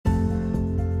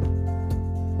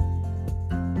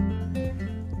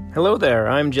Hello there,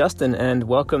 I'm Justin, and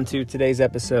welcome to today's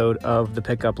episode of The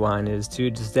Pickup Line. It is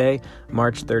Tuesday,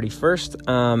 March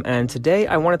 31st, and today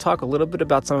I want to talk a little bit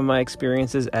about some of my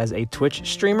experiences as a Twitch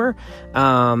streamer,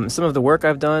 some of the work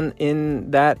I've done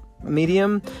in that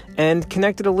medium, and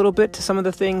connect it a little bit to some of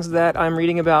the things that I'm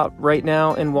reading about right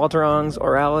now in Walter Ong's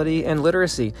Orality and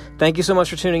Literacy. Thank you so much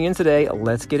for tuning in today.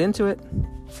 Let's get into it.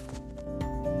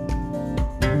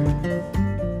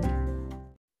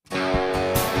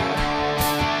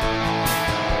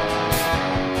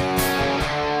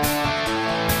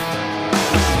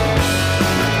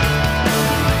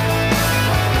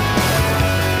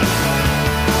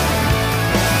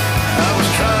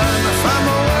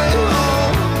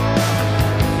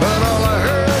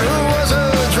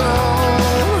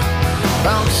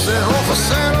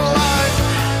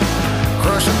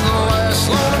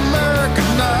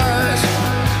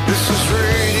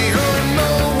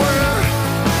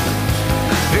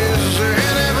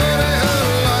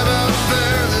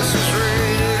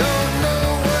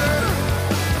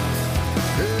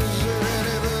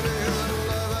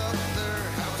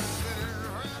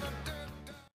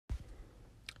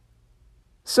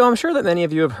 So I'm sure that many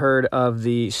of you have heard of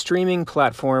the streaming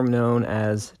platform known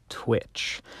as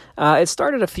Twitch. It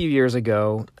started a few years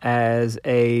ago as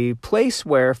a place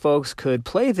where folks could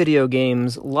play video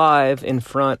games live in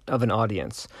front of an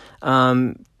audience.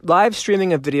 Live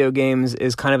streaming of video games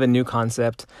is kind of a new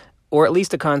concept, or at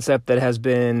least a concept that has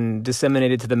been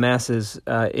disseminated to the masses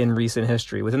in recent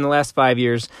history. Within the last 5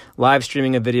 years, live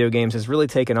streaming of video games has really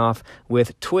taken off,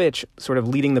 with Twitch sort of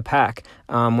leading the pack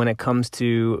when it comes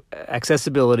to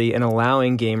accessibility and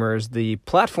allowing gamers the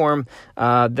platform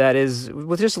that is,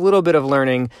 with just a little bit of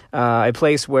learning, a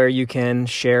place where you can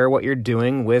share what you're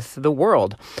doing with the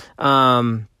world.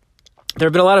 There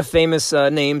have been a lot of famous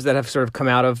names that have sort of come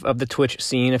out of the Twitch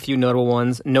scene. A few notable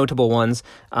ones,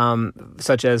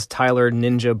 such as Tyler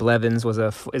Ninja Blevins is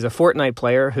a Fortnite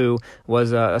player who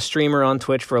was a streamer on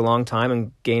Twitch for a long time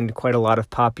and gained quite a lot of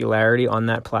popularity on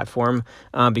that platform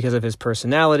because of his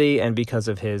personality and because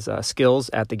of his skills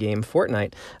at the game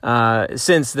Fortnite.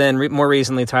 Since then, more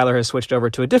recently, Tyler has switched over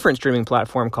to a different streaming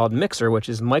platform called Mixer, which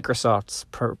is Microsoft's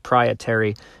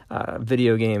proprietary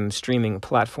video game streaming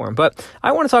platform. But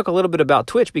I want to talk a little bit about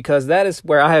Twitch because that is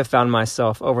where I have found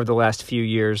myself over the last few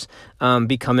years,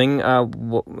 becoming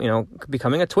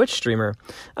a Twitch streamer.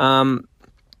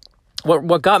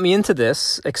 What got me into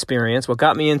this experience, what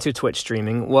got me into Twitch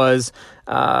streaming was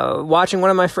watching one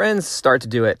of my friends start to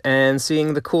do it and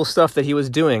seeing the cool stuff that he was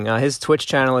doing. His Twitch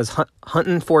channel is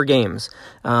Huntin' for Games.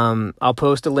 I'll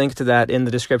post a link to that in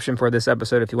the description for this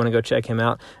episode if you want to go check him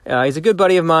out. He's a good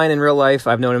buddy of mine in real life.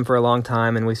 I've known him for a long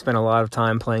time, and we spent a lot of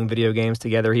time playing video games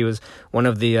together. He was one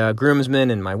of the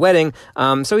groomsmen in my wedding.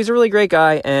 So he's a really great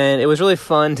guy, and it was really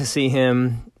fun to see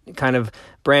him kind of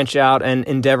branch out and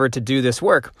endeavor to do this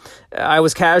work. I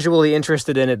was casually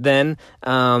interested in it then,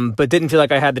 but didn't feel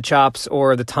like I had the chops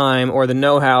or the time or the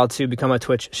know-how to become a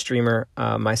Twitch streamer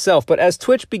myself. But as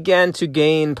Twitch began to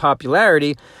gain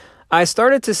popularity, I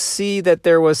started to see that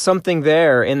there was something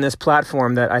there in this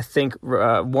platform that I think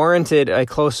warranted a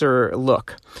closer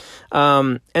look.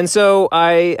 And so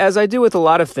as I do with a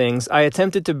lot of things, I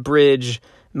attempted to bridge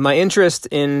my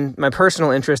personal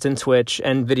interest in Twitch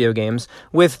and video games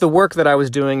with the work that I was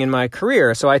doing in my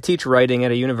career. So I teach writing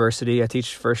at a university. I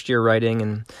teach first-year writing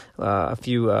and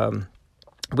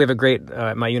we have a great,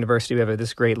 at my university, we have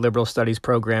this great liberal studies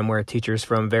program where teachers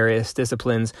from various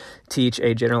disciplines teach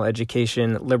a general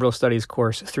education liberal studies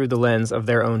course through the lens of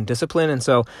their own discipline. And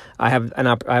so I have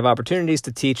opportunities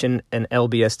to teach an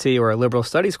LBST or a liberal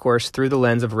studies course through the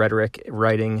lens of rhetoric,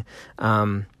 writing,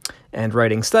 and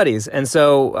writing studies. And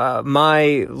so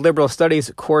my liberal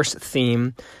studies course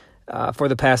theme for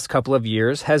the past couple of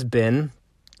years has been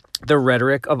the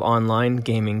rhetoric of online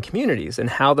gaming communities and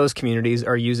how those communities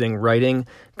are using writing,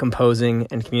 composing,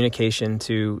 and communication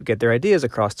to get their ideas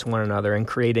across to one another and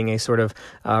creating a sort of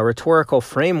rhetorical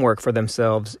framework for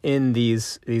themselves in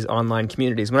these online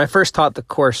communities. When I first taught the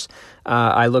course,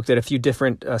 I looked at a few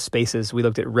different spaces. We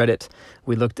looked at Reddit,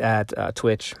 we looked at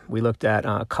Twitch, we looked at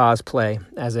cosplay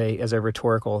as a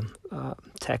rhetorical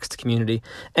text community,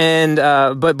 and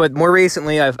but more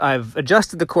recently, I've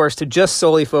adjusted the course to just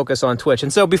solely focus on Twitch.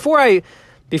 And so before I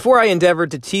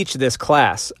endeavored to teach this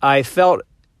class, I felt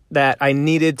that I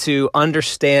needed to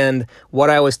understand what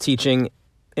I was teaching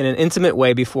in an intimate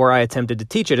way before I attempted to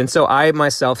teach it. And so I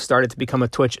myself started to become a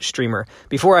Twitch streamer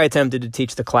before I attempted to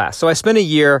teach the class. So I spent a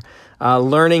year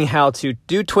learning how to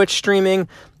do Twitch streaming,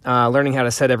 learning how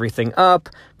to set everything up,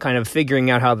 kind of figuring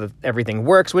out how everything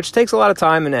works, which takes a lot of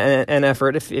time and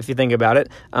effort if you think about it.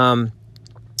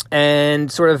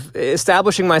 and sort of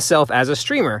establishing myself as a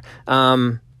streamer.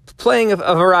 Playing a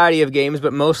variety of games,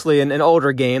 but mostly an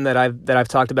older game that I've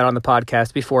talked about on the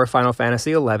podcast before, Final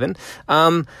Fantasy XI.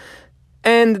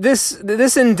 And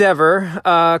this endeavor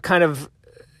kind of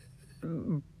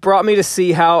brought me to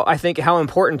see how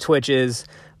important Twitch is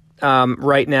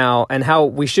right now, and how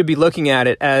we should be looking at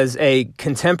it as a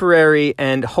contemporary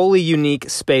and wholly unique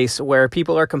space where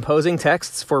people are composing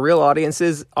texts for real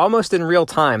audiences almost in real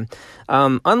time,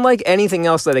 unlike anything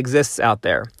else that exists out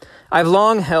there. I've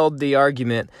long held the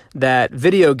argument that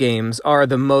video games are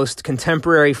the most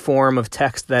contemporary form of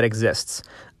text that exists.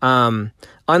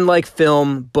 Unlike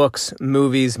film, books,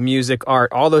 movies, music,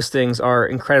 art, all those things are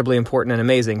incredibly important and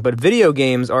amazing. But video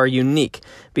games are unique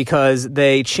because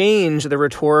they change the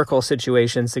rhetorical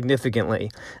situation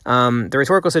significantly. The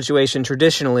rhetorical situation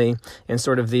traditionally, in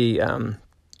sort of the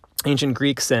ancient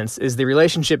Greek sense, is the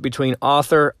relationship between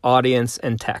author, audience,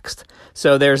 and text.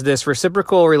 So there's this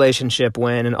reciprocal relationship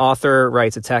when an author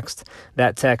writes a text,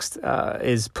 that text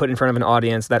is put in front of an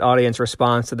audience, that audience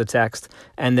responds to the text,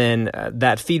 and then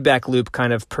that feedback loop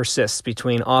kind of persists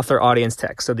between author, audience,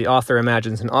 text. So the author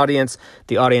imagines an audience,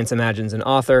 the audience imagines an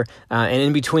author, and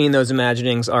in between those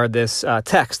imaginings are this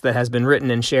text that has been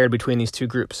written and shared between these two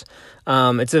groups.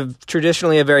 It's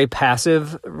traditionally a very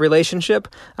passive relationship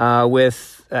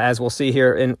with, as we'll see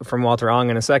here from Walter Ong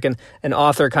in a second, an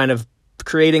author kind of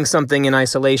creating something in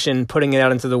isolation, putting it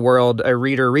out into the world, a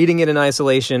reader reading it in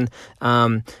isolation,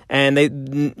 and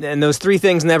those three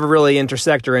things never really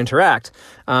intersect or interact.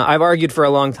 I've argued for a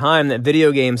long time that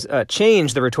video games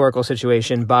change the rhetorical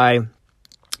situation by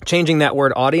changing that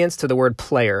word audience to the word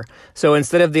player. So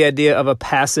instead of the idea of a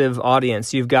passive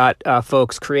audience, you've got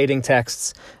folks creating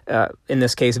texts, in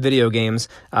this case video games,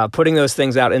 putting those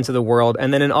things out into the world,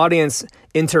 and then an audience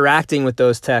interacting with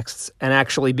those texts and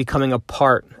actually becoming a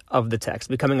part of the text,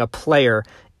 becoming a player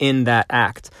in that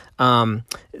act.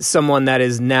 Someone that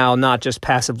is now not just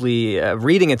passively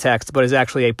reading a text, but is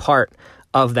actually a part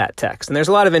of that text. And there's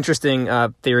a lot of interesting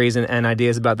theories and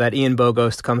ideas about that. Ian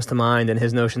Bogost comes to mind, and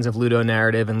his notions of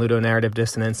ludonarrative and ludonarrative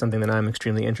dissonance, something that I'm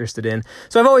extremely interested in.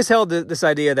 So I've always held this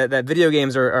idea that video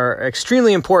games are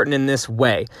extremely important in this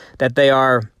way, that they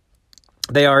are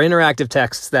interactive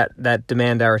texts that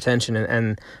demand our attention,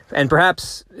 and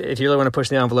perhaps, if you really want to push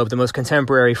the envelope, the most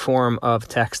contemporary form of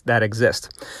text that exists.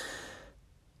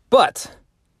 But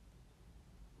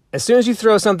as soon as you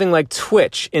throw something like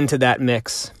Twitch into that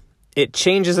mix, it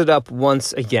changes it up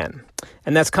once again.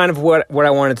 And that's kind of what I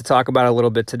wanted to talk about a little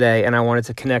bit today, and I wanted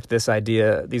to connect these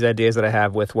ideas that I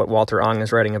have with what Walter Ong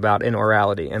is writing about in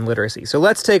orality and literacy. So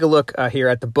let's take a look here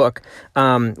at the book.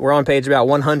 We're on page about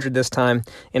 100 this time,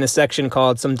 in a section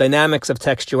called Some Dynamics of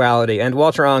Textuality. And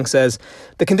Walter Ong says,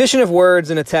 "The condition of words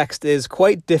in a text is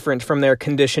quite different from their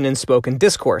condition in spoken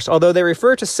discourse, although they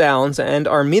refer to sounds and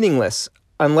are meaningless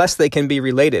unless they can be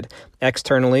related,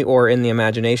 externally or in the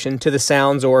imagination, to the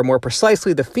sounds, or more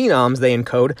precisely the phenoms they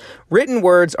encode. Written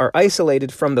words are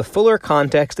isolated from the fuller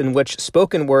context in which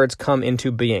spoken words come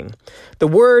into being. The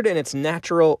word in its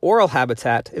natural oral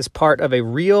habitat is part of a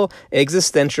real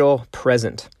existential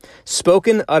present.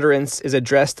 Spoken utterance is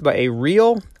addressed by a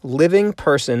real living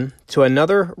person to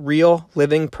another real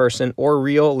living person or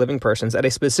real living persons at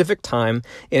a specific time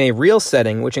in a real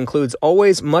setting, which includes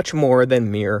always much more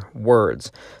than mere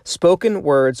words. Spoken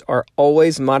words are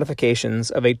always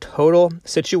modifications of a total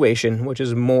situation which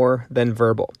is more than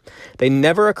verbal. They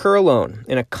never occur alone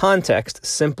in a context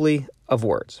simply of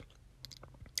words."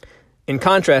 In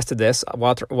contrast to this,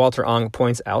 Walter Ong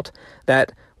points out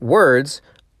that words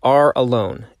are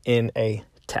alone in a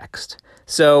text.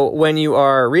 So when you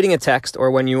are reading a text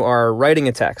or when you are writing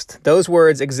a text, those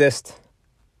words exist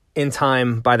in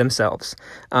time by themselves.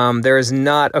 There is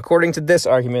not, according to this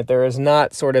argument, there is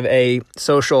not sort of a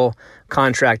social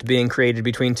contract being created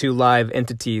between two live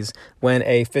entities when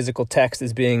a physical text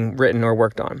is being written or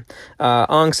worked on.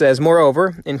 Ong says,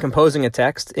 moreover, in composing a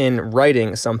text, in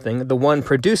writing something, the one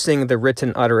producing the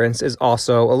written utterance is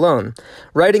also alone.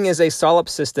 Writing is a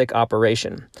solipsistic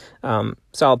operation.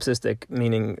 Solipsistic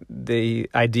meaning the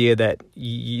idea that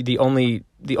the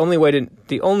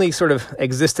only sort of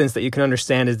existence that you can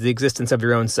understand is the existence of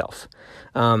your own self.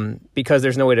 Because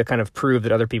there's no way to kind of prove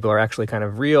that other people are actually kind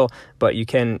of real, but you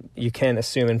can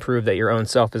assume and prove that your own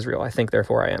self is real. I think,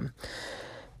 therefore I am.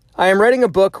 I am writing a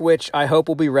book which I hope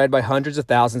will be read by hundreds of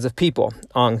thousands of people,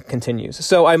 Ong continues.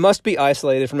 So I must be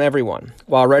isolated from everyone.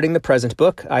 While writing the present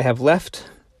book, I have left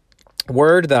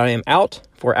word that I am out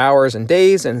for hours and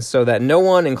days, and so that no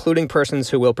one, including persons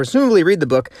who will presumably read the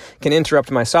book, can interrupt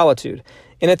my solitude.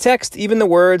 In a text, even the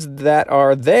words that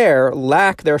are there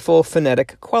lack their full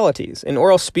phonetic qualities. In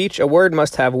oral speech, a word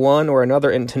must have one or another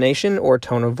intonation or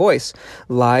tone of voice: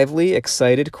 lively,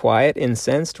 excited, quiet,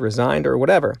 incensed, resigned, or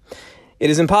whatever. It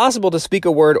is impossible to speak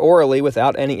a word orally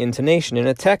without any intonation. In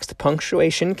a text,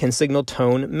 punctuation can signal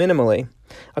tone minimally.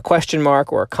 A question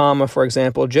mark or a comma, for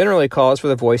example, generally calls for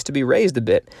the voice to be raised a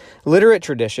bit. Literate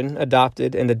tradition,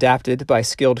 adopted and adapted by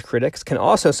skilled critics, can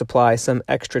also supply some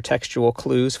extra textual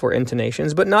clues for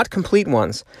intonations, but not complete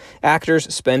ones.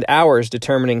 Actors spend hours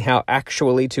determining how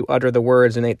actually to utter the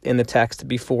words in the text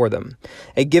before them.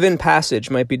 A given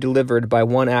passage might be delivered by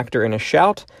one actor in a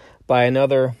shout, by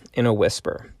another in a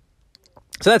whisper.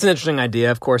 So that's an interesting idea.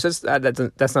 Of course,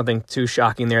 that's nothing too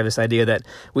shocking there, this idea that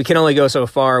we can only go so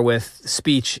far with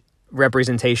speech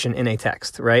representation in a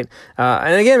text, right?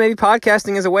 And again, maybe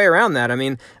podcasting is a way around that. I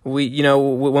mean,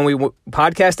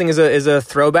 podcasting is a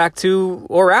throwback to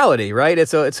orality, right?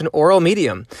 It's an oral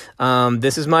medium.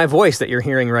 This is my voice that you're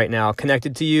hearing right now,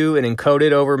 connected to you and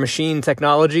encoded over machine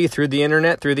technology through the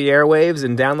internet, through the airwaves,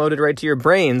 and downloaded right to your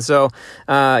brain. So,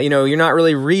 you're not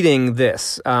really reading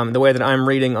this the way that I'm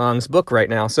reading Ong's book right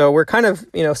now. So we're kind of,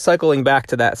 cycling back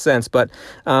to that sense. But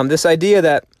this idea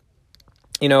that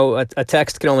a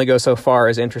text can only go so far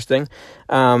is interesting.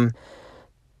 Ong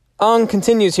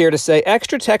continues here to say,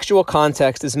 extra textual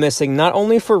context is missing not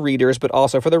only for readers, but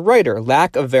also for the writer.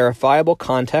 Lack of verifiable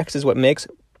context is what makes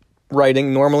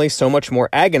writing normally so much more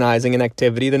agonizing an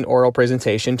activity than oral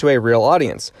presentation to a real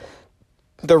audience.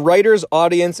 The writer's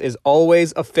audience is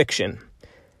always a fiction.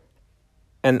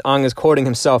 And Ong is quoting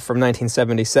himself from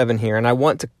 1977 here, and I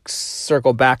want to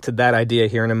circle back to that idea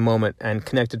here in a moment and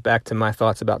connect it back to my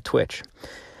thoughts about Twitch.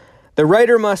 The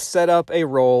writer must set up a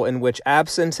role in which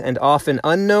absent and often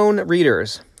unknown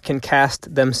readers can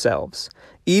cast themselves.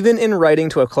 Even in writing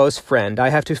to a close friend, I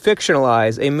have to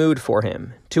fictionalize a mood for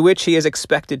him, to which he is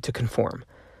expected to conform.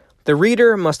 The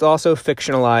reader must also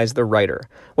fictionalize the writer.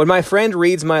 When my friend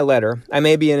reads my letter, I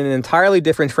may be in an entirely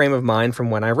different frame of mind from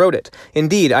when I wrote it.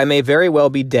 Indeed, I may very well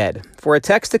be dead. For a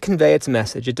text to convey its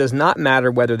message, it does not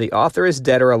matter whether the author is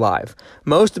dead or alive.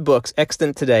 Most books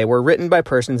extant today were written by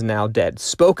persons now dead.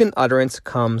 Spoken utterance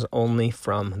comes only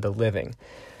from the living.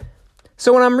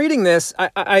 So when I'm reading this,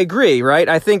 I agree, right?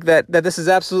 I think that this is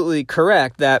absolutely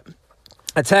correct, that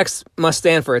a text must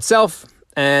stand for itself.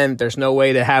 And there's no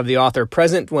way to have the author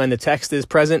present when the text is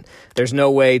present. There's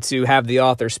no way to have the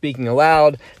author speaking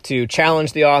aloud, to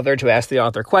challenge the author, to ask the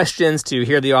author questions, to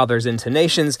hear the author's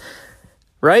intonations,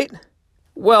 right?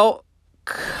 Well,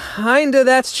 kind of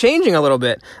that's changing a little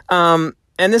bit. And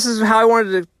this is how I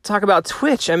wanted to talk about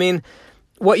Twitch. I mean,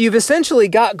 what you've essentially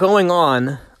got going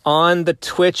on the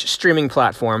Twitch streaming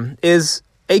platform is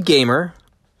a gamer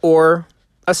or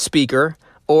a speaker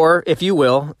or, if you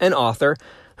will, an author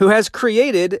who has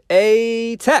created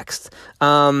a text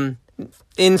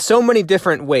in so many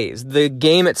different ways. The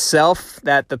game itself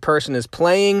that the person is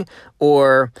playing,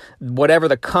 or whatever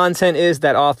the content is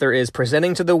that author is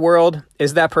presenting to the world,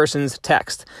 is that person's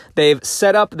text. They've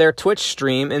set up their Twitch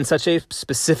stream in such a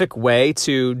specific way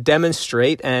to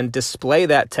demonstrate and display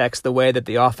that text the way that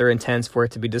the author intends for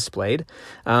it to be displayed.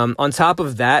 On top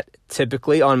of that,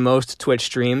 typically on most Twitch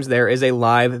streams, there is a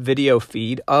live video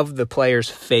feed of the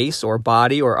player's face or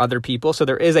body or other people. So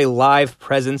there is a live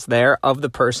presence there of the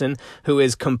person who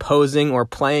is composing or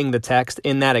playing the text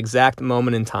in that exact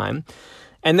moment in time.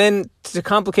 And then to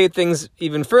complicate things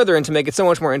even further and to make it so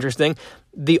much more interesting,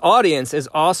 the audience is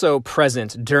also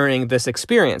present during this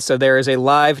experience. So there is a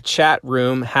live chat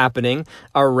room happening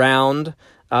around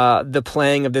the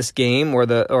playing of this game or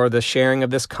the sharing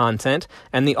of this content,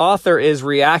 and the author is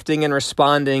reacting and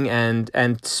responding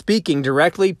and speaking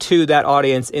directly to that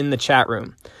audience in the chat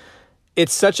room.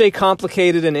 It's such a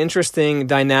complicated and interesting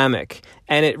dynamic,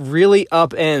 and it really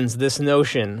upends this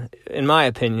notion, in my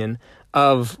opinion,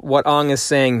 of what Ong is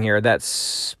saying here.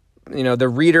 That's, the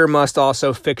reader must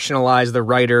also fictionalize the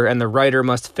writer, and the writer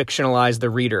must fictionalize the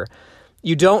reader.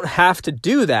 You don't have to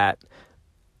do that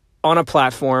on a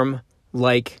platform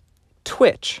like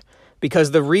Twitch,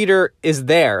 because the reader is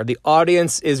there. The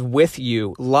audience is with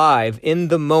you live in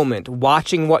the moment,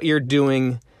 watching what you're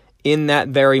doing in that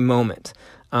very moment.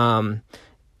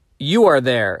 You are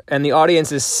there, and the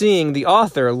audience is seeing the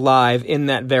author live in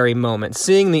that very moment,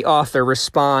 seeing the author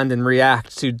respond and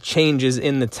react to changes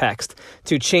in the text,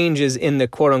 to changes in the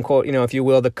quote-unquote, if you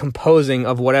will, the composing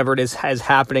of whatever it is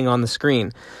happening on the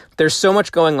screen. There's so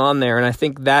much going on there, and I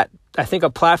think a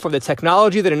platform, the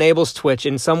technology that enables Twitch,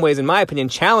 in some ways, in my opinion,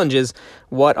 challenges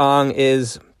what Ong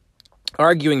is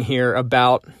arguing here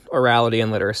about orality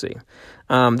and literacy.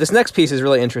 This next piece is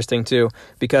really interesting too,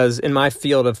 because in my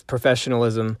field of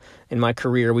professionalism, in my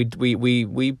career,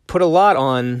 we put a lot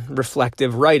on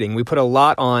reflective writing. We put a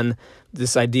lot on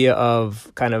this idea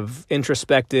of kind of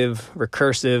introspective,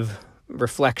 recursive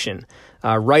reflection.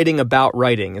 Writing about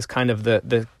writing is kind of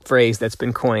the phrase that's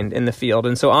been coined in the field.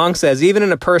 And so Ong says, even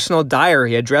in a personal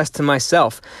diary addressed to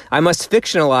myself, I must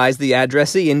fictionalize the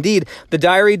addressee. Indeed, the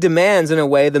diary demands, in a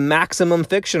way, the maximum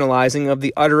fictionalizing of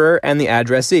the utterer and the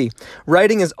addressee.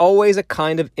 Writing is always a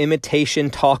kind of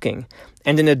imitation talking.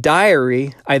 And in a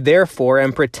diary, I therefore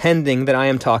am pretending that I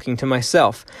am talking to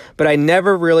myself. But I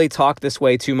never really talk this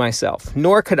way to myself,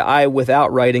 nor could I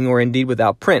without writing or indeed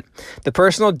without print. The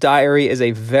personal diary is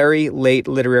a very late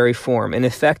literary form, in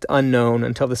effect unknown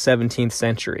until the 17th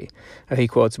century. He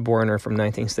quotes Borner from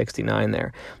 1969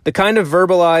 there. The kind of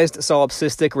verbalized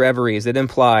solipsistic reveries it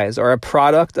implies are a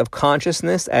product of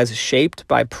consciousness as shaped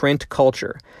by print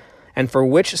culture. And for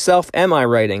which self am I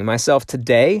writing? Myself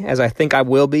today, as I think I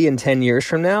will be in 10 years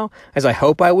from now, as I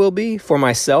hope I will be, for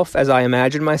myself as I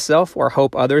imagine myself, or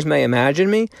hope others may imagine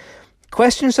me?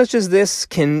 Questions such as this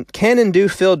can and do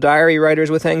fill diary writers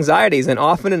with anxieties, and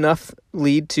often enough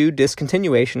lead to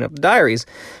discontinuation of the diaries.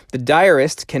 The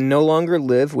diarist can no longer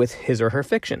live with his or her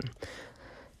fiction.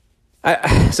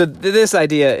 So this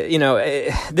idea,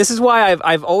 this is why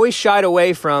I've always shied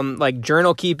away from like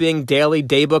journal keeping, daily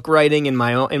daybook writing in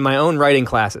my own writing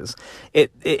classes.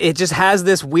 It just has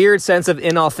this weird sense of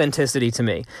inauthenticity to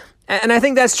me. And I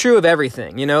think that's true of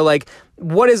everything, like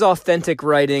what is authentic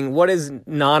writing? What is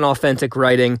non-authentic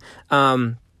writing?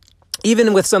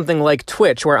 Even with something like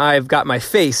Twitch, where I've got my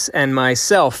face and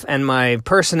myself and my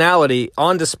personality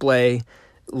on display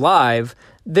live,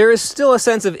 there is still a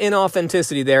sense of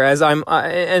inauthenticity there, as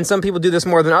and some people do this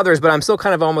more than others, but I'm still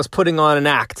kind of almost putting on an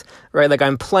act, right? Like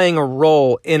I'm playing a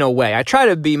role in a way. I try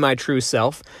to be my true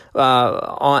self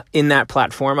in that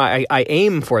platform. I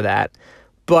aim for that.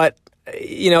 But,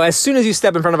 as soon as you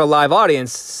step in front of a live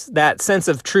audience, that sense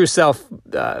of true self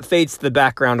fades to the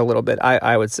background a little bit,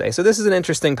 I would say. So this is an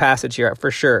interesting passage here for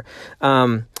sure.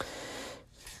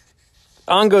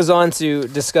 Ong goes on to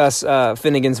discuss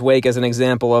Finnegan's Wake as an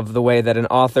example of the way that an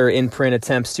author in print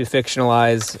attempts to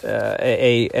fictionalize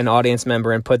an audience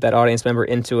member and put that audience member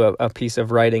into a piece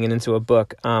of writing and into a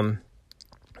book. I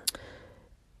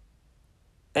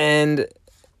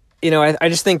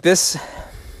just think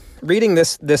reading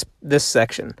this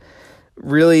section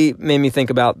really made me think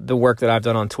about the work that I've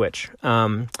done on Twitch,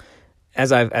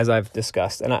 as I've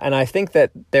discussed, and I think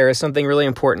that there is something really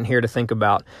important here to think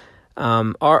about.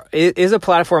 Is a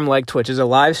platform like Twitch, is a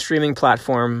live streaming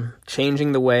platform,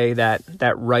 changing the way that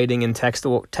writing and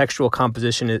textual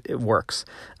composition it works.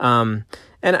 And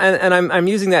I'm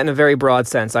using that in a very broad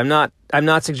sense. I'm not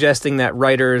suggesting that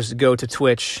writers go to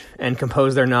Twitch and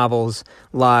compose their novels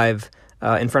live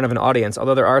in front of an audience,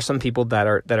 although there are some people that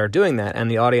are doing that,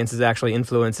 and the audience is actually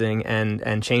influencing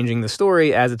and changing the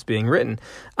story as it's being written.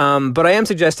 But I am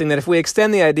suggesting that if we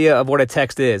extend the idea of what a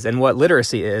text is and what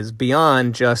literacy is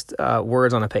beyond just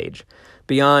words on a page,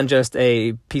 beyond just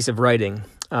a piece of writing,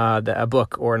 a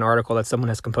book or an article that someone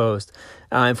has composed,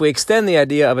 if we extend the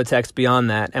idea of a text beyond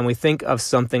that, and we think of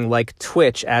something like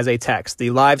Twitch as a text, the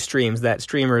live streams that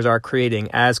streamers are creating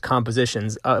as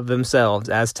compositions of themselves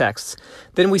as texts,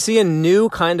 then we see a new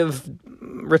kind of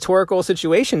rhetorical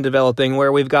situation developing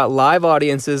where we've got live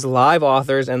audiences, live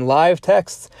authors, and live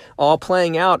texts all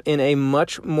playing out in a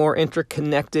much more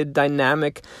interconnected,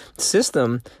 dynamic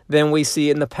system than we see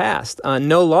in the past.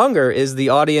 No longer is the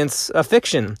audience a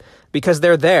fiction, because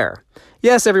they're there.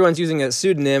 Yes, everyone's using a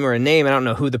pseudonym or a name. I don't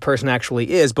know who the person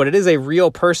actually is, but it is a real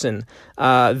person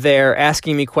there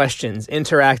asking me questions,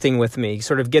 interacting with me,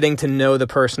 sort of getting to know the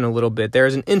person a little bit. There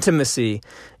is an intimacy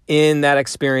in that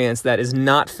experience that is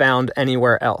not found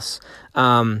anywhere else.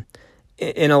 In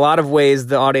a lot of ways,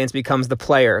 the audience becomes the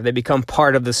player. They become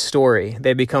part of the story.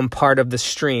 They become part of the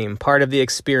stream, part of the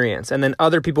experience. And then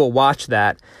other people watch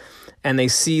that, and they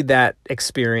see that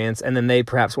experience, and then they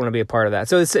perhaps want to be a part of that.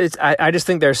 So I just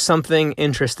think there's something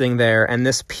interesting there, and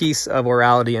this piece of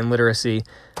orality and literacy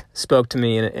spoke to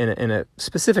me in a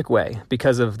specific way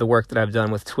because of the work that I've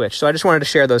done with Twitch. So I just wanted to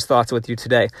share those thoughts with you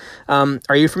today.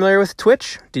 Are you familiar with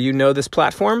Twitch? Do you know this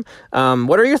platform?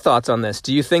 What are your thoughts on this?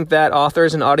 Do you think that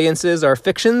authors and audiences are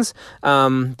fictions?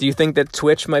 Do you think that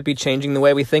Twitch might be changing the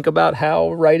way we think about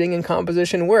how writing and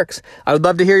composition works? I would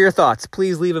love to hear your thoughts.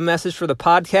 Please leave a message for the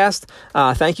podcast.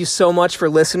 Thank you so much for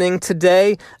listening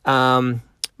today.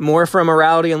 More from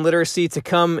Morality and Literacy to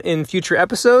come in future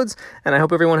episodes, and I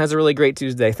hope everyone has a really great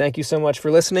Tuesday. Thank you so much for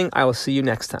listening. I will see you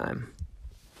next time.